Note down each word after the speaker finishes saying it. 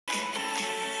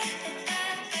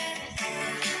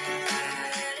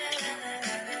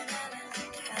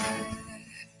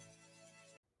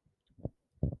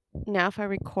Now, if I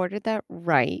recorded that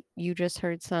right, you just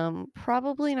heard some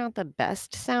probably not the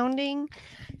best sounding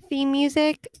theme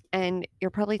music, and you're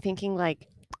probably thinking like,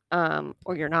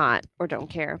 or you're not, or don't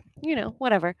care,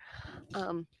 whatever.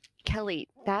 Um, Kelly,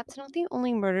 that's not the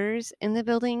only Murders in the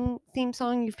Building theme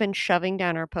song you've been shoving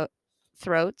down our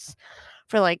throats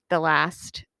for like the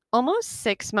last almost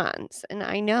 6 months. And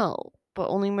I know, but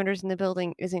Only Murders in the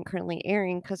Building isn't currently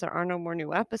airing because there are no more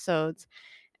new episodes.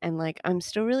 And like, I'm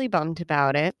still really bummed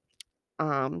about it.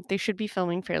 They should be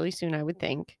filming fairly soon, I would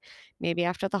think. Maybe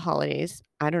after the holidays.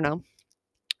 I don't know.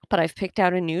 But I've picked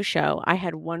out a new show. I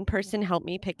had one person help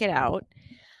me pick it out.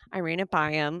 I ran it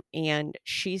by him, and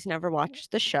she's never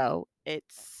watched the show.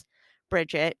 It's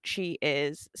Bridget. She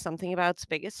is Something About's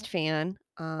biggest fan.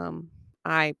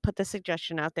 I put the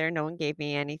suggestion out there. No one gave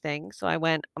me anything. So I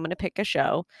went, I'm going to pick a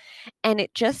show. And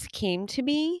it just came to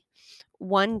me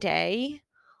one day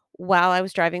while I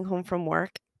was driving home from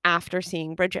work after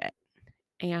seeing Bridget.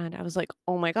 And I was like,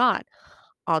 oh my God,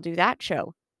 I'll do that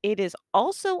show. It is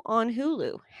also on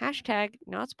Hulu. Hashtag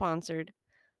not sponsored.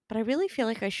 But I really feel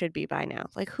like I should be by now.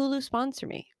 Like, Hulu, sponsor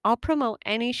me. I'll promote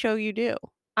any show you do.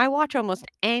 I watch almost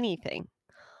anything.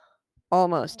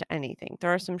 Almost anything.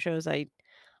 There are some shows I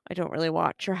don't really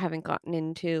watch or haven't gotten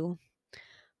into.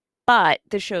 But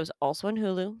the show's also on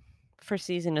Hulu. First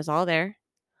season is all there.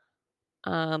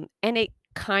 And it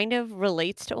kind of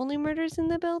relates to Only Murders in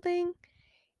the Building.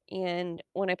 And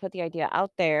when I put the idea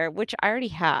out there, which I already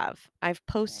have, I've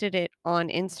posted it on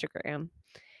Instagram.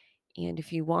 And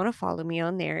if you want to follow me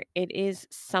on there, it is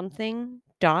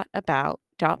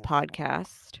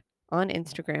something.about.podcast on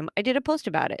Instagram. I did a post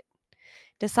about it,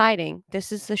 deciding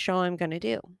this is the show I'm going to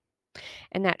do.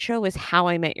 And that show is How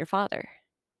I Met Your Father,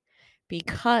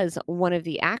 because one of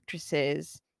the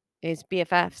actresses is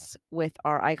BFFs with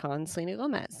our icon, Selena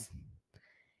Gomez.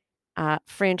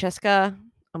 Francesca,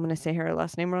 I'm going to say her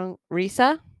last name wrong,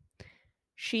 Risa.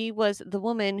 She was the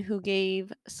woman who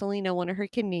gave Selena one of her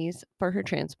kidneys for her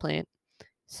transplant.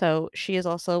 So she is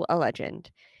also a legend.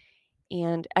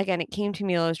 And again, it came to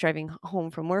me while I was driving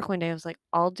home from work one day. I was like,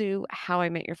 I'll do How I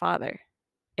Met Your Father.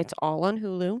 It's all on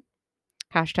Hulu.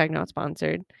 Hashtag not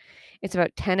sponsored. It's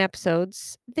about 10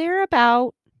 episodes. They're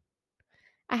about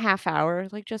a half hour,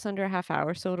 like just under a half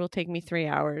hour. So it'll take me 3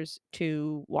 hours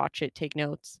to watch it, take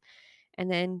notes,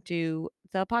 and then do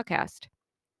the podcast.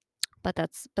 But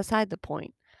that's beside the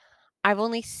point. I've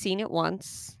only seen it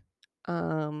once.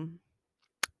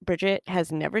 Bridget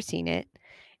has never seen it.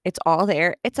 It's all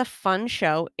there. It's a fun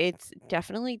show. It's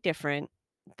definitely different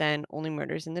than Only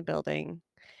Murders in the Building.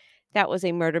 That was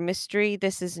a murder mystery.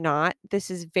 This is not.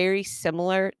 This is very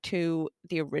similar to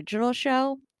the original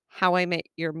show, How I Met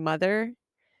Your Mother,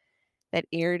 that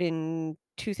aired in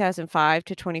 2005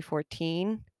 to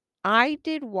 2014. I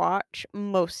did watch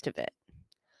most of it.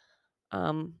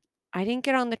 I didn't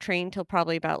get on the train till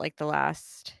probably about like the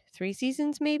last 3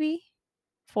 seasons, maybe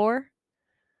 4,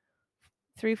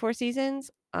 3, 4 seasons.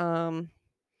 I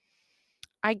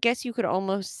guess you could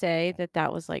almost say that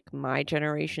that was like my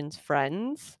generation's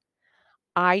Friends.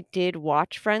 I did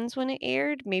watch Friends when it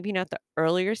aired, maybe not the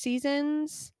earlier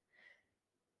seasons,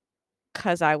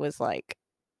 because I was like,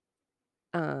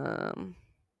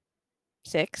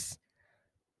 6,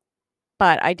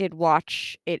 but I did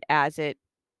watch it as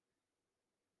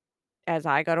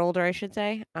I got older, I should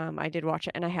say. I did watch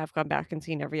it, and I have gone back and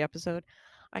seen every episode.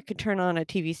 I could turn on a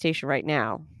TV station right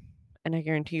now, and I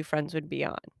guarantee you Friends would be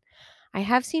on. I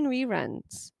have seen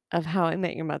reruns of How I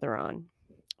Met Your Mother on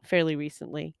fairly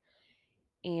recently.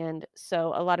 And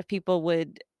so a lot of people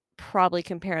would probably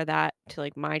compare that to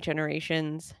like my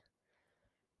generation's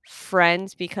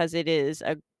Friends, because it is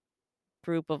a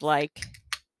group of like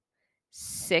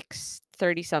 6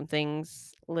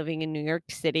 30-somethings living in New York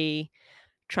City,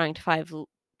 trying to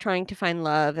find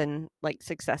love and like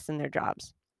success in their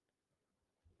jobs.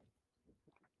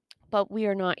 But we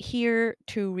are not here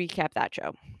to recap that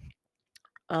show.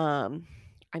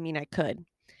 I mean, I could.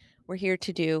 We're here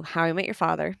to do How I Met Your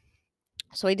Father.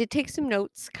 So I did take some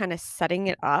notes, kind of setting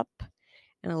it up,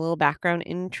 and a little background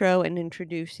intro, and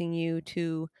introducing you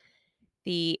to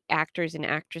the actors and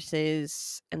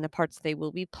actresses and the parts they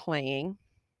will be playing.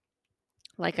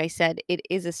 Like I said, it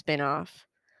is a spin-off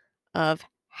of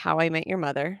How I Met Your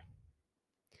Mother.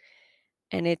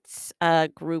 And it's a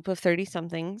group of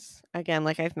 30-somethings, again,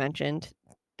 like I've mentioned,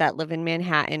 that live in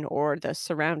Manhattan or the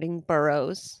surrounding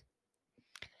boroughs.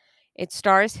 It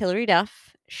stars Hilary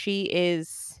Duff. She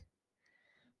is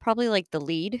probably like the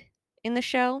lead in the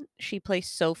show. She plays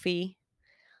Sophie,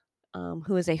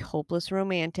 who is a hopeless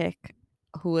romantic,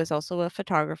 who is also a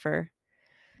photographer.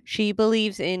 She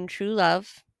believes in true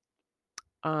love.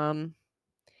 Um,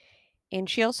 And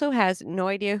she also has no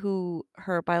idea who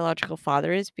her biological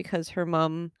father is because her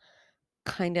mom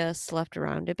kinda slept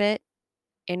around a bit,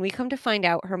 and we come to find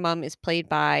out her mom is played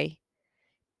by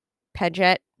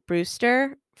Paget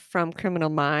Brewster from Criminal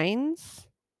Minds,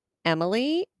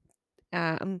 Emily.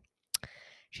 Um,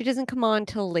 she doesn't come on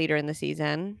till later in the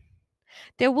season.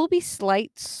 There will be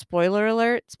slight spoiler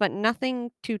alerts, but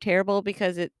nothing too terrible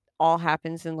because it all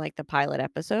happens in, like, the pilot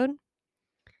episode.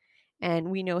 And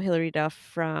we know Hilary Duff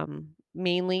from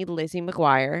mainly Lizzie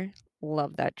McGuire.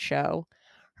 Love that show.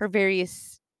 Her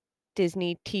various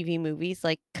Disney TV movies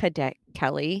like Cadet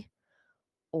Kelly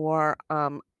or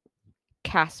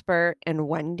Casper and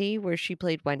Wendy, where she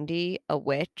played Wendy, a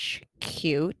witch,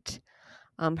 cute.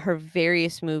 Her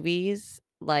various movies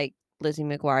like Lizzie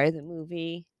McGuire, the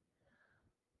movie.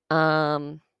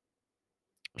 Um,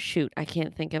 shoot, I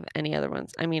can't think of any other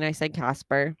ones. I mean, I said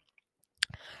Casper.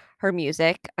 Her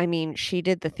music, I mean, she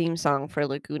did the theme song for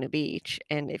Laguna Beach,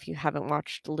 and if you haven't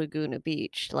watched Laguna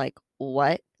Beach, like,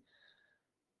 what?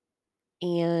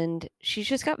 And she's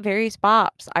just got various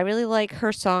bops. I really like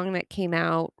her song that came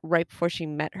out right before she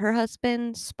met her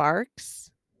husband,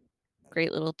 Sparks.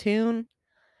 Great little tune.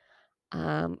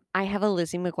 I have a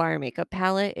Lizzie McGuire makeup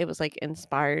palette. It was, like,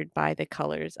 inspired by the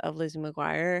colors of Lizzie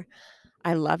McGuire.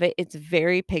 I love it. It's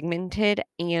very pigmented,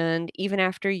 and even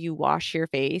after you wash your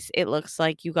face, it looks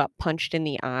like you got punched in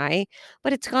the eye,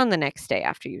 but it's gone the next day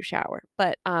after you shower.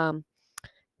 But,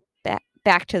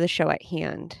 back to the show at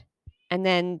hand. And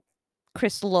then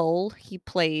Chris Lowell, he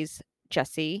plays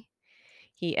Jesse.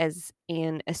 He is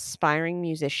an aspiring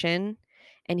musician,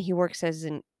 and he works as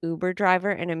an Uber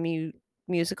driver and a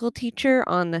musical teacher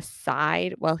on the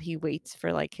side while he waits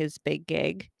for, like, his big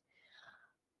gig.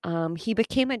 He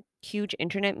became a huge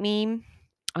internet meme,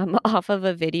 off of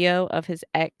a video of his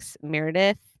ex,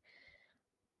 Meredith,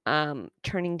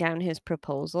 turning down his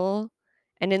proposal,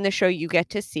 and in the show, you get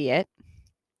to see it.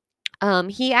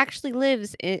 He actually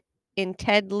lives in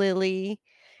Ted, Lily,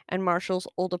 and Marshall's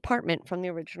old apartment from the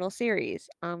original series.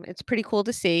 It's pretty cool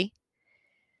to see.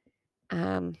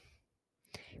 Um,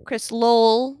 Chris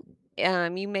Lowell,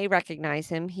 you may recognize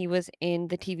him. He was in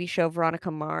the TV show Veronica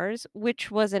Mars,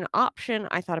 which was an option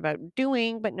I thought about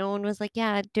doing, but no one was like,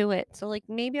 "Yeah, do it." So, like,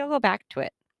 maybe I'll go back to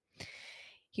it.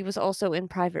 He was also in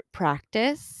Private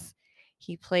Practice.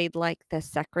 He played, like, the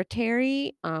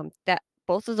secretary. That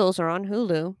both of those are on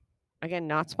Hulu. Again,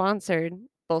 not sponsored.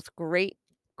 Both great,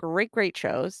 great, great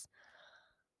shows.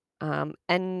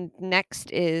 And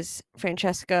next is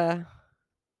Francesca.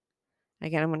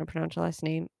 Again, I'm going to pronounce her last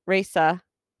name. Reza,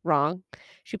 wrong.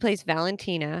 She plays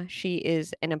Valentina. She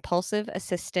is an impulsive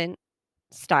assistant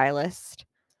stylist.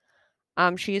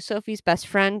 She is Sophie's best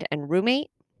friend and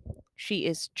roommate. She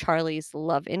is Charlie's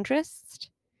love interest.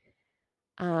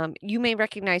 You may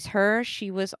recognize her.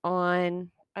 She was on,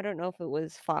 I don't know if it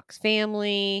was Fox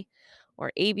Family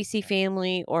or ABC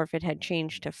Family or if it had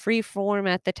changed to Freeform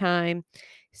at the time.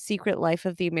 Secret Life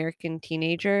of the American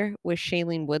Teenager with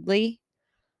Shailene Woodley,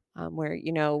 where,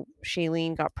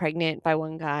 Shailene got pregnant by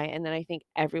one guy, and then I think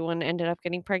everyone ended up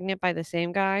getting pregnant by the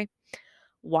same guy.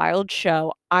 Wild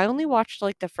show. I only watched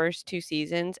like the first 2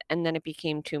 seasons, and then it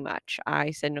became too much.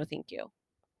 I said, "No, thank you."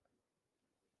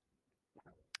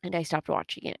 And I stopped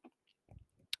watching it.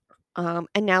 And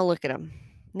now look at him.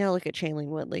 Now look at Shailene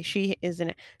Woodley. She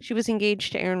was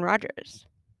engaged to Aaron Rodgers.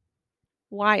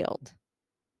 Wild.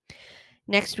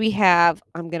 Next we have,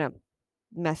 I'm gonna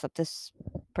mess up this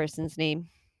person's name.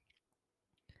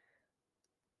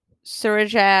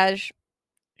 Surajaj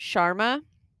Sharma.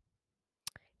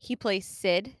 He plays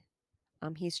Sid.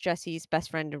 He's Jesse's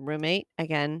best friend and roommate.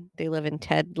 Again, they live in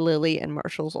Ted, Lily, and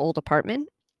Marshall's old apartment.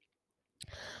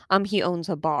 He owns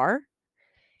a bar,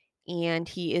 and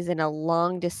he is in a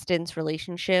long distance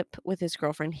relationship with his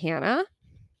girlfriend Hannah.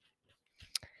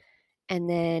 And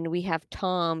then we have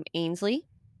Tom Ainsley.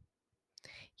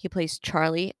 He plays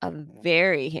Charlie, a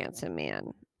very handsome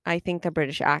man. I think the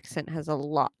British accent has a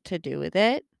lot to do with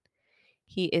it.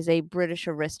 He is a British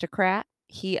aristocrat.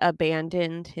 He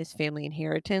abandoned his family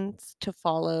inheritance to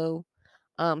follow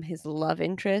his love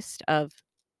interest of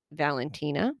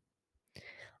Valentina.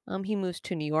 He moves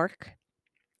to New York.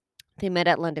 They met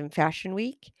at London Fashion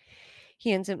Week.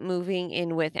 He ends up moving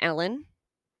in with Ellen.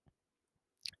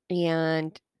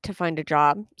 And to find a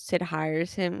job, Sid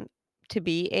hires him to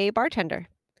be a bartender.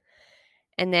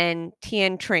 And then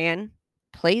Tien Tran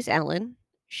plays Ellen.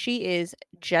 She is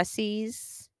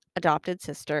Jesse's adopted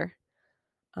sister.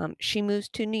 She moves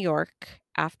to New York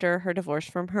after her divorce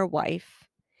from her wife.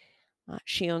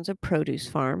 She owns a produce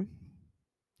farm.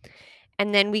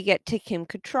 And then we get to Kim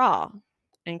Cattrall.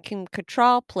 And Kim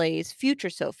Cattrall plays future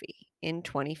Sophie in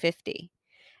 2050.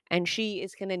 and she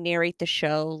is gonna narrate the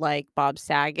show like Bob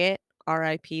Saget,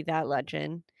 RIP that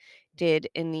legend, did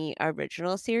in the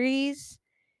original series.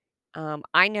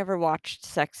 I never watched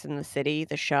Sex and the City,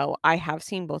 the show. I have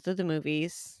seen both of the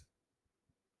movies.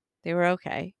 They were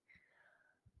okay.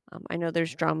 I know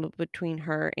there's drama between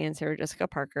her and Sarah Jessica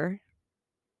Parker,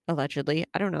 allegedly.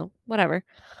 I don't know. Whatever.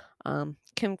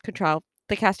 Kim Cattrall,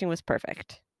 the casting was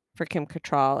perfect for Kim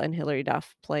Cattrall and Hilary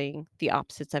Duff playing the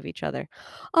opposites of each other.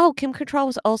 Oh, Kim Cattrall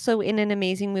was also in an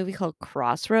amazing movie called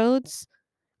Crossroads.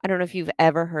 I don't know if you've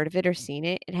ever heard of it or seen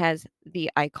it. It has the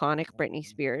iconic Britney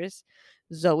Spears,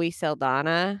 Zoe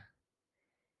Saldana,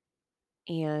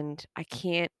 and I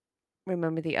can't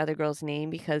remember the other girl's name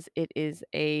because it is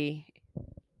a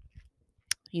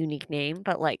unique name,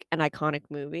 but like an iconic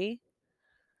movie.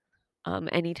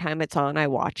 Anytime it's on, I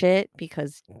watch it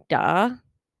because duh.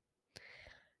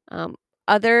 Um,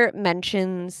 Other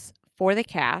mentions for the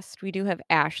cast, we do have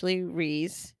Ashley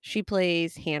Reese. She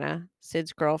plays Hannah,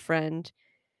 Sid's girlfriend.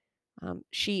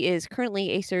 She is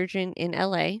currently a surgeon in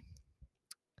LA. And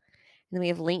then we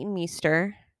have Leighton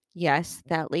Meester. Yes,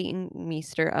 that Leighton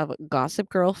Meester of Gossip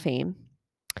Girl fame.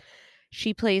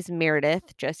 She plays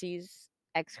Meredith, Jesse's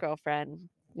ex girlfriend,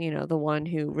 the one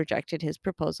who rejected his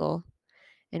proposal.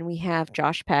 And we have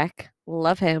Josh Peck.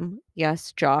 Love him.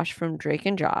 Yes, Josh from Drake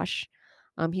and Josh.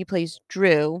 He plays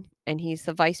Drew, and he's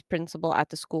the vice principal at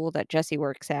the school that Jesse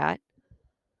works at.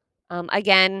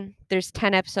 Again, there's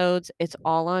 10 episodes. It's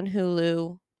all on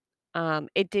Hulu.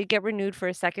 It did get renewed for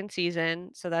a second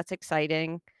season, so that's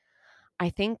exciting.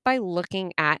 I think by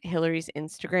looking at Hillary's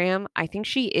Instagram, I think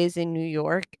she is in New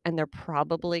York, and they're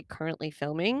probably currently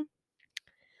filming.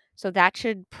 So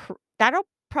that'll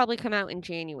probably come out in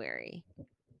January.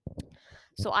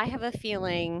 So I have a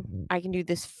feeling I can do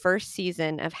this first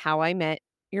season of How I Met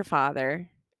Your Father,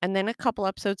 and then a couple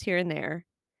episodes here and there.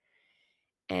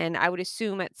 And I would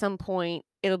assume at some point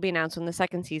it'll be announced when the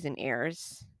second season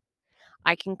airs.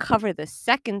 I can cover the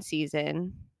second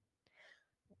season,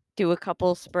 do a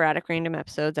couple sporadic random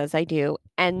episodes as I do,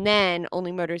 and then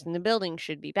Only Murders in the Building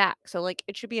should be back. So like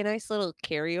it should be a nice little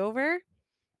carryover.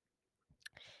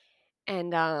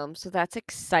 And so that's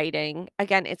exciting.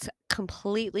 Again, it's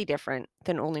completely different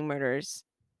than Only Murders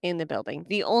in the Building.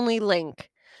 The only link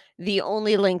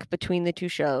between the two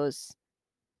shows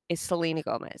is Selena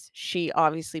Gomez. She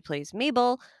obviously plays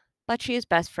Mabel, but she is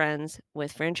best friends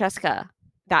with Francesca.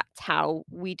 That's how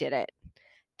we did it.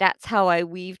 That's how I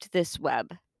weaved this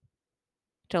web.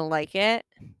 Don't like it?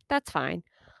 That's fine.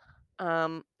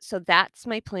 So that's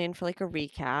my plan for like a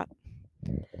recap.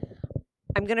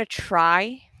 I'm gonna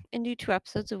try and do 2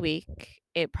 episodes a week.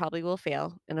 It probably will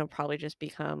fail, and it'll probably just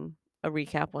become a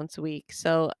recap once a week.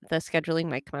 So the scheduling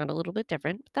might come out a little bit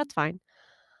different, but that's fine.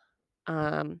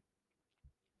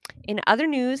 In other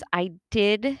news, I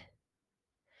did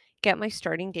get my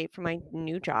starting date for my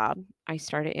new job. I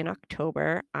started in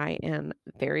October. I am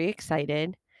very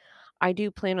excited. I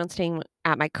do plan on staying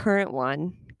at my current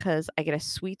one because I get a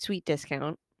sweet, sweet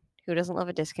discount. Who doesn't love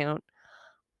a discount?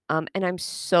 And I'm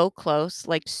so close,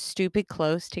 like stupid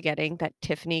close to getting that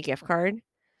Tiffany gift card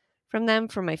from them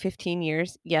for my 15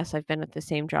 years. Yes, I've been at the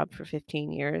same job for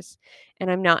 15 years,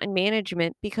 and I'm not in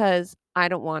management because I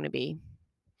don't want to be.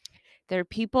 There are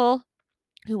people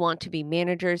who want to be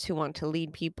managers, who want to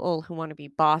lead people, who want to be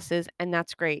bosses, and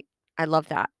that's great. I love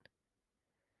that.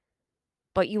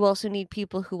 But you also need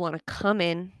people who want to come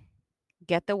in,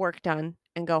 get the work done,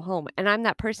 and go home. And I'm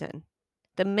that person.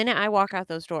 The minute I walk out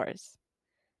those doors,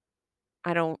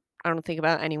 I don't think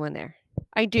about anyone there.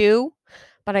 I do,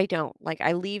 but I don't. Like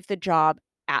I leave the job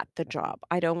at the job.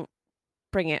 I don't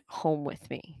bring it home with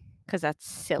me because that's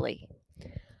silly.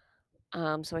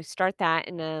 So I start that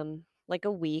in like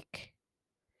a week.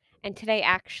 And today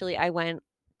actually I went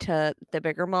to the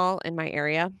bigger mall in my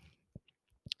area,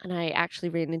 and I actually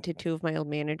ran into 2 of my old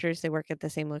managers. They work at the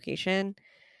same location,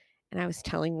 and I was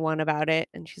telling one about it,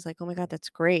 and she's like, "Oh my god, that's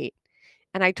great."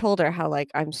 And I told her how like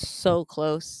I'm so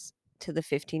close to the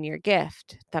 15-year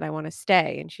gift that I want to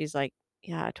stay, and she's like,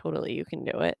 "Yeah, totally, you can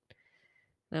do it."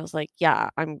 And I was like,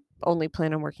 "Yeah, I'm only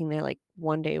planning on working there like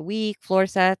 1 day a week, floor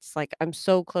sets. Like I'm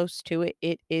so close to it.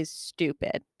 It is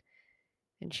stupid."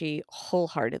 And she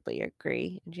wholeheartedly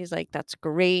agree. And she's like, "That's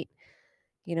great,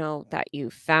 that you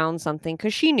found something."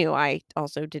 Because she knew I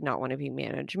also did not want to be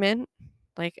management.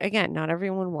 Like, again, not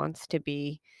everyone wants to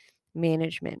be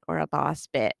management or a boss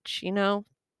bitch, you know?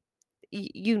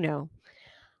 You know.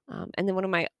 And then one of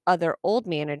my other old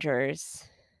managers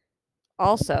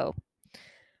also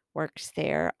works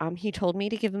there. He told me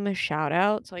to give him a shout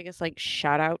out. So I guess like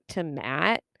shout out to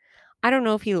Matt. I don't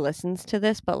know if he listens to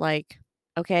this, but like,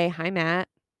 okay, hi Matt.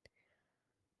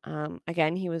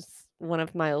 Again, he was one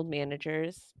of my old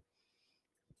managers.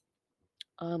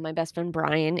 My best friend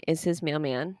Brian is his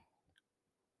mailman.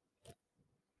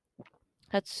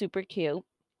 That's super cute.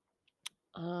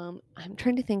 I'm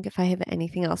trying to think if I have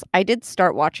anything else. I did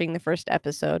start watching the first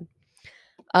episode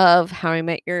of How I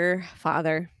Met Your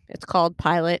Father. It's called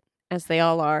Pilot, as they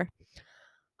all are.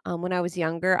 When I was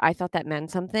younger, I thought that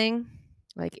meant something.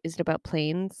 Like, is it about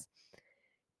planes?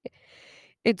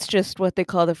 It's just what they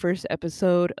call the first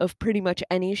episode of pretty much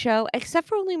any show, except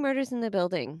for Only Murders in the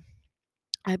Building.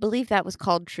 I believe that was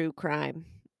called True Crime.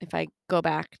 If I go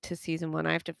back to season 1,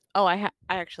 I have to. Oh, I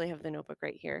actually have the notebook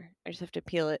right here. I just have to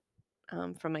peel it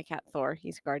from my cat Thor.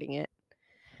 He's guarding it.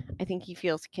 I think he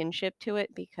feels kinship to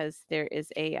it because there is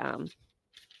a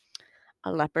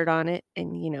leopard on it,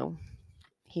 and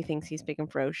he thinks he's big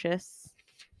and ferocious.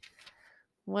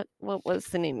 What was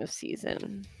the name of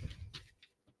season?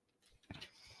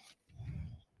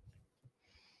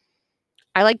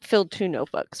 I like filled 2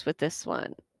 notebooks with this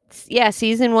one. Yeah,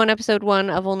 season 1, episode 1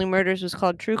 of Only Murders was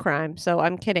called True Crime. So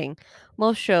I'm kidding.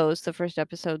 Most shows, the first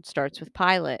episode starts with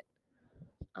pilot.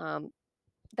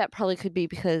 That probably could be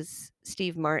because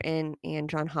Steve Martin and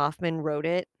John Hoffman wrote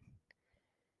it,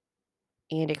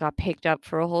 and it got picked up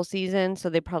for a whole season. So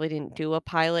they probably didn't do a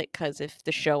pilot because if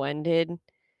the show ended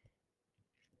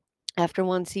after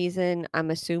 1 season, I'm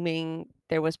assuming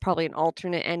there was probably an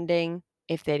alternate ending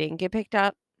if they didn't get picked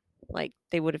up. Like,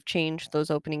 they would have changed those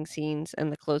opening scenes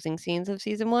and the closing scenes of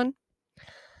season 1.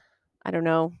 I don't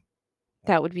know.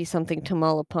 That would be something to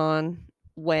mull upon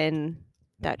when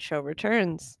that show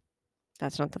returns.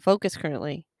 That's not the focus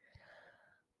currently.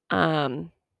 But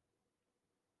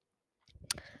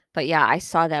yeah, I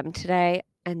saw them today,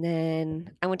 and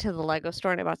then I went to the Lego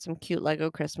store and I bought some cute Lego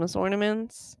Christmas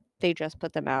ornaments. They just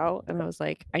put them out, and I was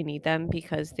like, I need them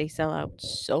because they sell out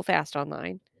so fast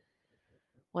online.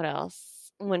 What else?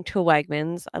 Went to a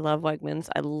Wegmans. I love Wegmans.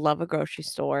 I love a grocery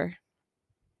store.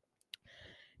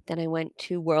 Then I went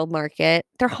to World Market.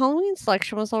 Their Halloween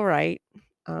selection was all right.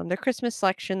 Their Christmas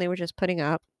selection they were just putting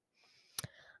up.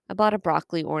 I bought a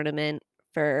broccoli ornament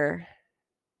for.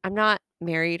 I'm not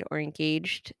married or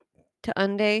engaged to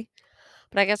Unday,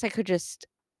 but I guess I could just.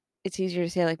 It's easier to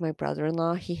say like my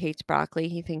brother-in-law. He hates broccoli.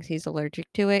 He thinks he's allergic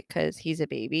to it because he's a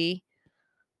baby.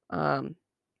 Um,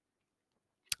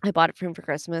 I bought it for him for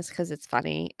Christmas because it's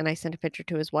funny, and I sent a picture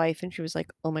to his wife, and she was like,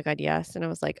 "Oh my god, yes!" And I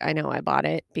was like, "I know, I bought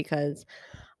it because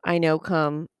I know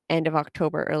come end of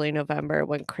October, early November,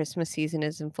 when Christmas season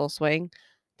is in full swing,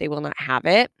 they will not have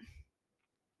it."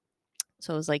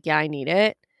 So I was like, "Yeah, I need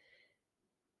it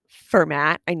for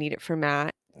Matt. I need it for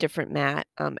Matt, different Matt.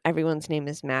 Everyone's name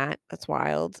is Matt. That's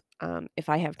wild. If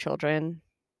I have children,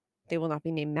 they will not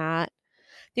be named Matt.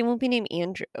 They won't be named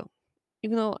Andrew.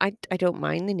 Even though I don't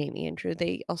mind the name Andrew,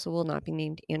 they also will not be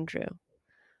named Andrew.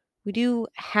 We do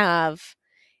have,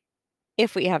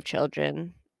 if we have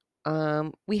children,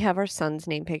 we have our son's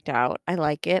name picked out. I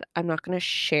like it. I'm not going to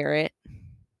share it.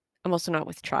 I'm also not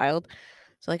with child.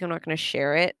 So, like, I'm not going to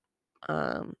share it.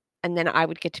 And then I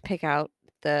would get to pick out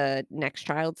the next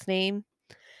child's name.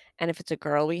 And if it's a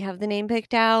girl, we have the name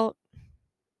picked out.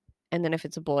 And then if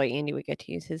it's a boy, Andy would get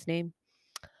to use his name.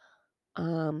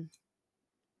 I'm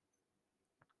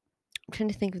trying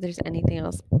to think if there's anything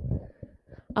else.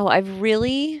 Oh, I've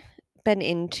really been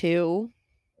into,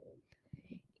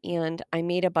 and I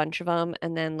made a bunch of them,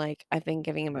 and then, like, I've been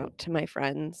giving them out to my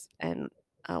friends, and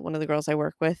one of the girls I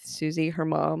work with, Susie, her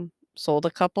mom, sold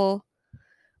a couple,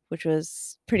 which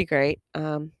was pretty great.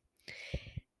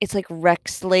 It's like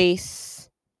Rex lace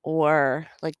or,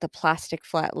 like, the plastic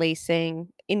flat lacing.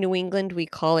 In New England, we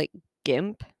call it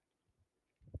GIMP.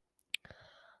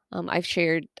 I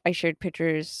shared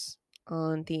pictures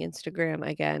on the Instagram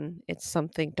again. It's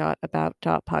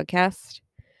something.about.podcast.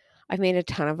 I've made a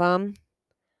ton of them.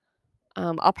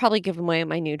 I'll probably give them away at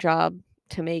my new job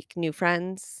to make new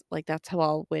friends. Like, that's how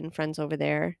I'll win friends over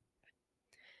there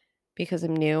because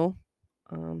I'm new.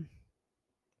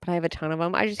 But I have a ton of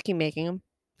them. I just keep making them.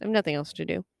 I have nothing else to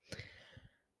do.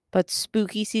 But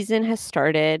spooky season has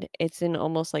started. It's in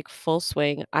almost like full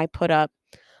swing. I put up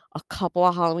a couple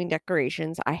of Halloween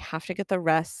decorations. I have to get the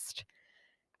rest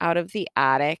out of the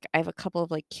attic. I have a couple of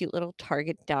like cute little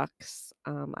Target ducks.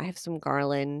 I have some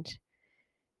garland.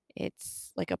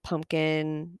 It's like a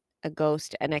pumpkin, a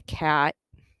ghost, and a cat,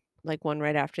 like one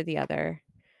right after the other.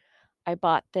 I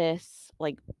bought this,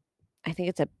 like, I think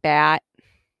it's a bat.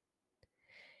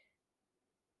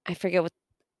 I forget what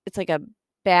it's like, a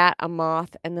bat, a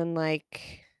moth, and then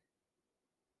like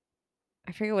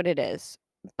I forget what it is,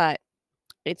 but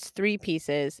it's 3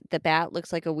 pieces. The bat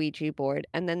looks like a Ouija board,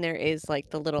 and then there is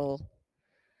like the little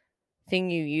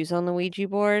thing you use on the Ouija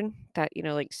board that,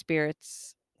 like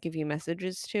spirits give you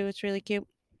messages to. It's really cute.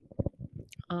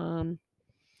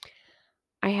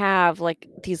 I have like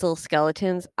these little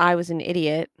skeletons. I was an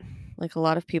idiot, like a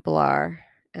lot of people are.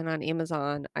 And on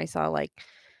Amazon, I saw like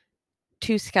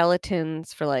 2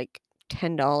 skeletons for like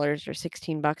 $10 or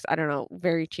 $16. I don't know,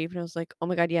 very cheap. And I was like, oh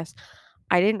my God, yes.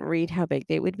 I didn't read how big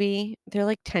they would be. They're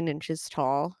like 10 inches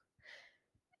tall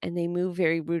and they move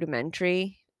very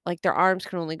rudimentary. Like their arms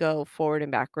can only go forward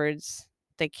and backwards,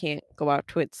 they can't go out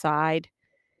to its side.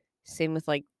 Same with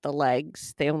like the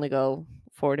legs, they only go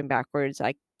forward and backwards.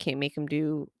 I can't make them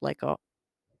do like a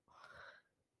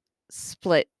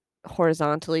split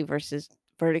horizontally versus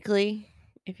vertically,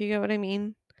 if you get what I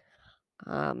mean.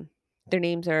 Um, their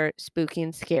names are Spooky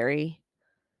and Scary.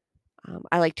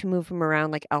 I like to move them around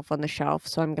like Elf on the Shelf,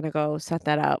 so I'm gonna go set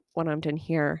that up when I'm done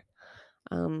here.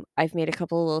 I've made a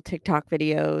couple little TikTok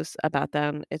videos about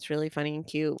them. It's really funny and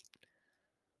cute.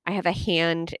 I have a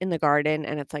hand in the garden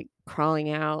and it's like crawling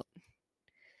out.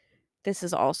 This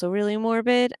is also really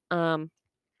morbid. I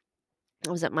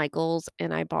was at Michael's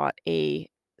and I bought a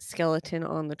skeleton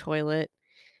on the toilet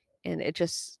and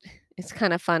it's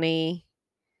kind of funny.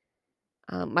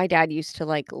 My dad used to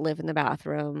like live in the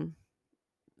bathroom.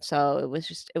 So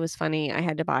it was funny. I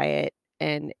had to buy it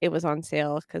and it was on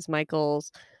sale because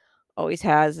Michael's always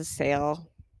has a sale.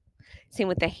 Same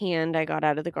with the hand I got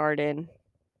out of the garden.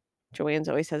 Joann's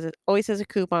always has a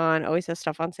coupon, always has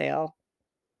stuff on sale.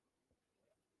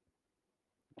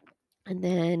 And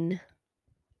then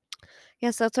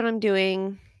yes, that's what I'm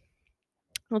doing.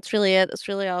 That's really it. That's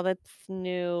really all that's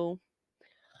new.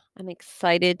 I'm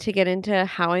excited to get into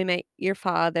How I Met Your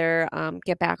Father,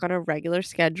 get back on a regular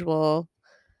schedule.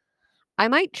 I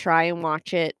might try and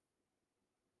watch it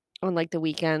on like the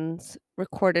weekends,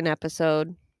 record an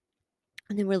episode,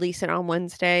 and then release it on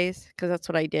Wednesdays because that's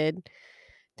what I did.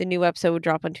 The new episode would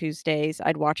drop on Tuesdays.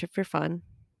 I'd watch it for fun,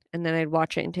 and then I'd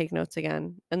watch it and take notes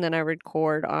again, and then I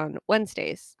record on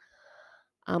Wednesdays.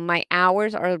 My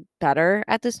hours are better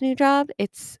at this new job.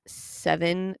 It's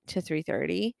 7 to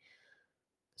 3:30.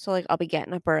 So like I'll be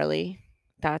getting up early.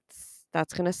 That's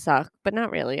going to suck, but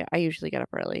not really. I usually get up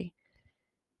early.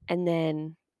 And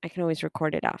then I can always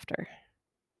record it after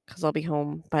cuz I'll be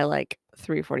home by like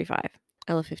 3:45.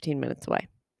 I live 15 minutes away.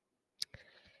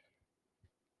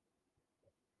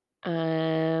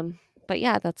 But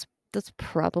yeah, that's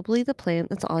probably the plan.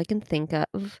 That's all I can think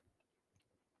of.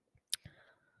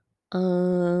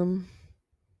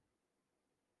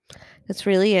 That's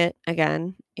really it.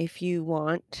 Again, if you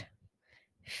want,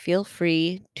 feel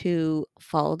free to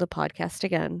follow the podcast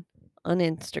again on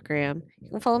Instagram. You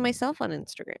can follow myself on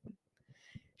Instagram.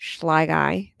 Schley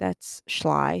Guy. That's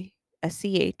Schley,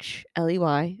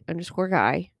 SCHLEY_guy.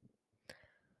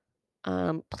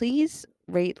 Please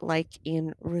rate, like,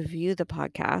 and review the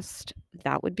podcast.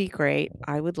 That would be great.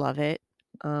 I would love it.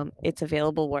 It's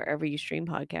available wherever you stream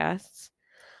podcasts.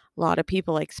 A lot of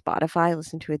people like Spotify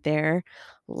listen to it there.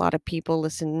 A lot of people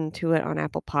listen to it on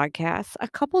Apple Podcasts. A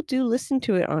couple do listen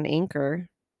to it on Anchor,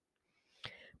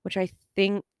 which I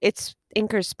think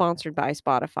Anchor's sponsored by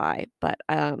Spotify, but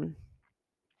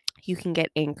you can get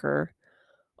Anchor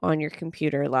on your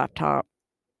computer, laptop,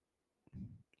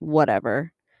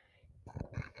 whatever.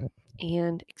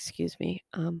 And excuse me,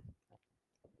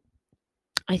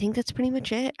 I think that's pretty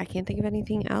much it. I can't think of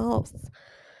anything else.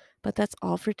 But that's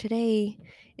all for today.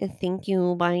 And thank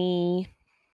you. Bye.